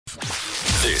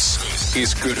This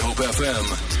is Good Hope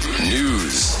FM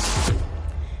News.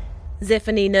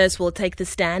 Zephany Nurse will take the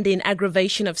stand in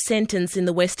aggravation of sentence in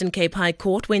the Western Cape High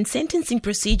Court when sentencing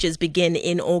procedures begin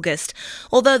in August.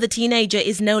 Although the teenager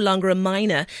is no longer a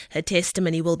minor, her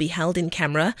testimony will be held in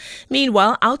camera.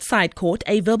 Meanwhile, outside court,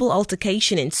 a verbal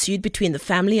altercation ensued between the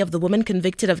family of the woman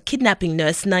convicted of kidnapping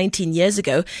Nurse 19 years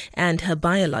ago and her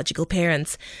biological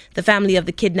parents. The family of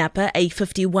the kidnapper, a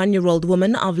 51-year-old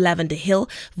woman of Lavender Hill,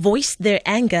 voiced their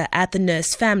anger at the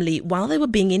Nurse family while they were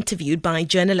being interviewed by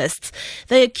journalists.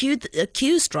 They accused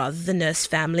the Nurse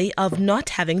family of not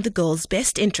having the girl's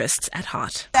best interests at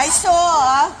heart. I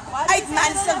saw her 8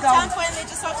 months ago. When they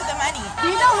just wanted the money.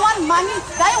 We don't want money.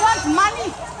 They want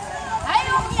money. I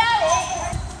don't care.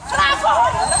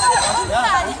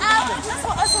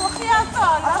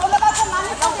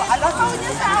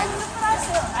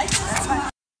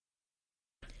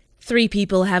 3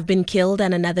 people have been killed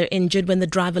and another injured when the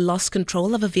driver lost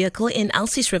control of a vehicle in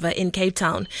Alsies River in Cape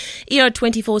Town.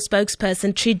 ER24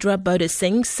 spokesperson Chidra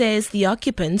Bodasingh says the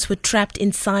occupants were trapped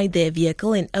inside their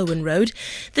vehicle in Owen Road.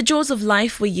 The jaws of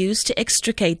life were used to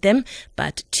extricate them,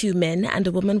 but 2 men and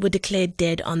a woman were declared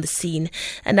dead on the scene.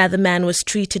 Another man was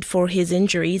treated for his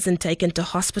injuries and taken to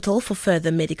hospital for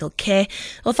further medical care.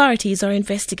 Authorities are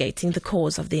investigating the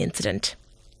cause of the incident.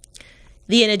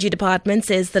 The Energy Department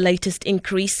says the latest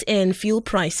increase in fuel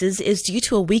prices is due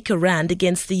to a weaker rand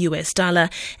against the US dollar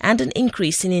and an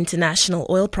increase in international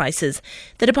oil prices.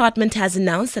 The department has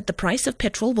announced that the price of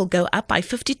petrol will go up by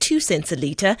 52 cents a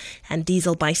litre and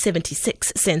diesel by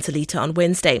 76 cents a litre on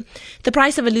Wednesday. The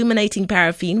price of illuminating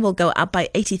paraffin will go up by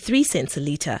 83 cents a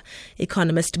litre.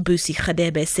 Economist Busi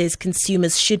Khadebe says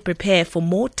consumers should prepare for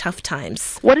more tough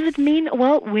times. What does it mean?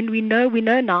 Well, when we know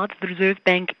now that the Reserve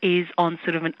Bank is on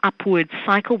sort of an upward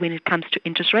cycle when it comes to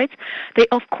interest rates. They,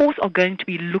 of course, are going to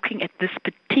be looking at this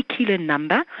particular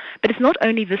number, but it's not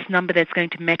only this number that's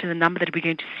going to matter, the number that we're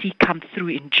going to see come through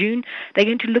in June. They're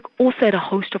going to look also at a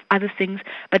host of other things,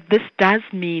 but this does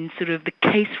mean sort of the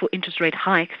case for interest rate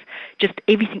hikes, just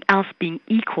everything else being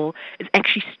equal, is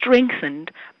actually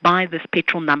strengthened by this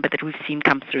petrol number that we've seen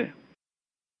come through.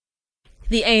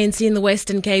 The ANC in the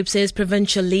Western Cape says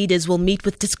provincial leaders will meet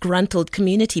with disgruntled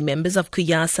community members of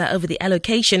Kuyasa over the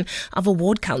allocation of a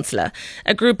ward councillor.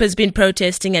 A group has been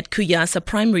protesting at Kuyasa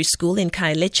Primary School in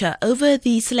Khayelitsha over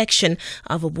the selection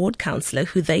of a ward councillor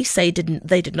who they say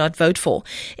they did not vote for.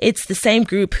 It's the same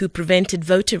group who prevented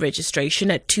voter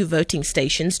registration at 2 voting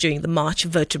stations during the March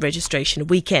voter registration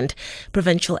weekend.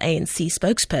 Provincial ANC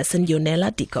spokesperson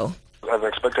Yonela Diko. As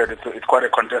expected, it's quite a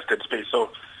contested space, so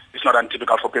it's not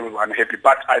untypical for people who are unhappy.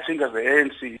 But I think as the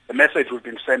ANC, the message we've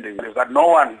been sending is that no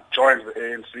one joins the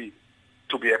ANC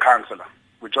to be a councillor.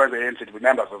 We join the ANC to be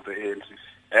members of the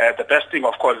ANC. The best thing,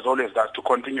 of course, is always that to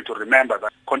continue to remember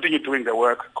that, continue doing the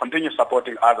work, continue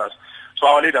supporting others. So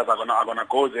our leaders are gonna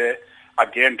go there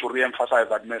again to re-emphasize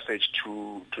that message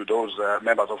to those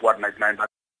members of Ward 99.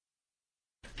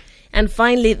 And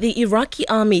finally, the Iraqi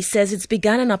army says it's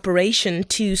begun an operation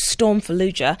to storm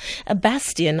Fallujah, a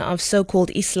bastion of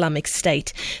so-called Islamic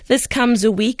State. This comes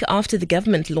a week after the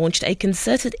government launched a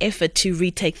concerted effort to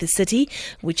retake the city,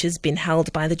 which has been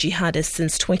held by the jihadists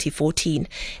since 2014.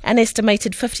 An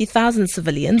estimated 50,000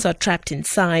 civilians are trapped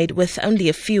inside, with only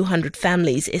a few hundred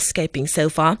families escaping so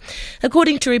far.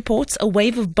 According to reports, a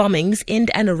wave of bombings in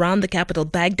and around the capital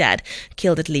Baghdad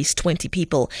killed at least 20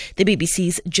 people. The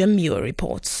BBC's Jim Muir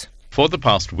reports. For the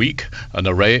past week, an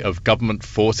array of government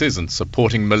forces and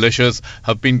supporting militias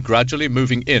have been gradually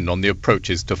moving in on the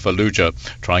approaches to Fallujah,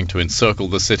 trying to encircle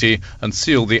the city and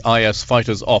seal the IS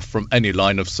fighters off from any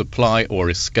line of supply or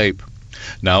escape.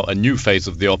 Now, a new phase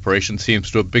of the operation seems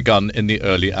to have begun in the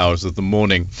early hours of the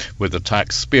morning, with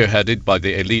attacks spearheaded by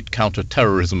the elite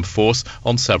counter-terrorism force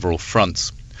on several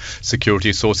fronts.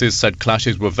 Security sources said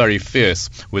clashes were very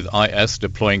fierce, with IS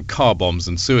deploying car bombs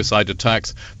and suicide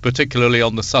attacks, particularly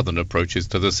on the southern approaches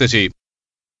to the city.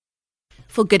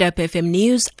 For Good Hope FM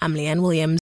News, I'm Leanne Williams.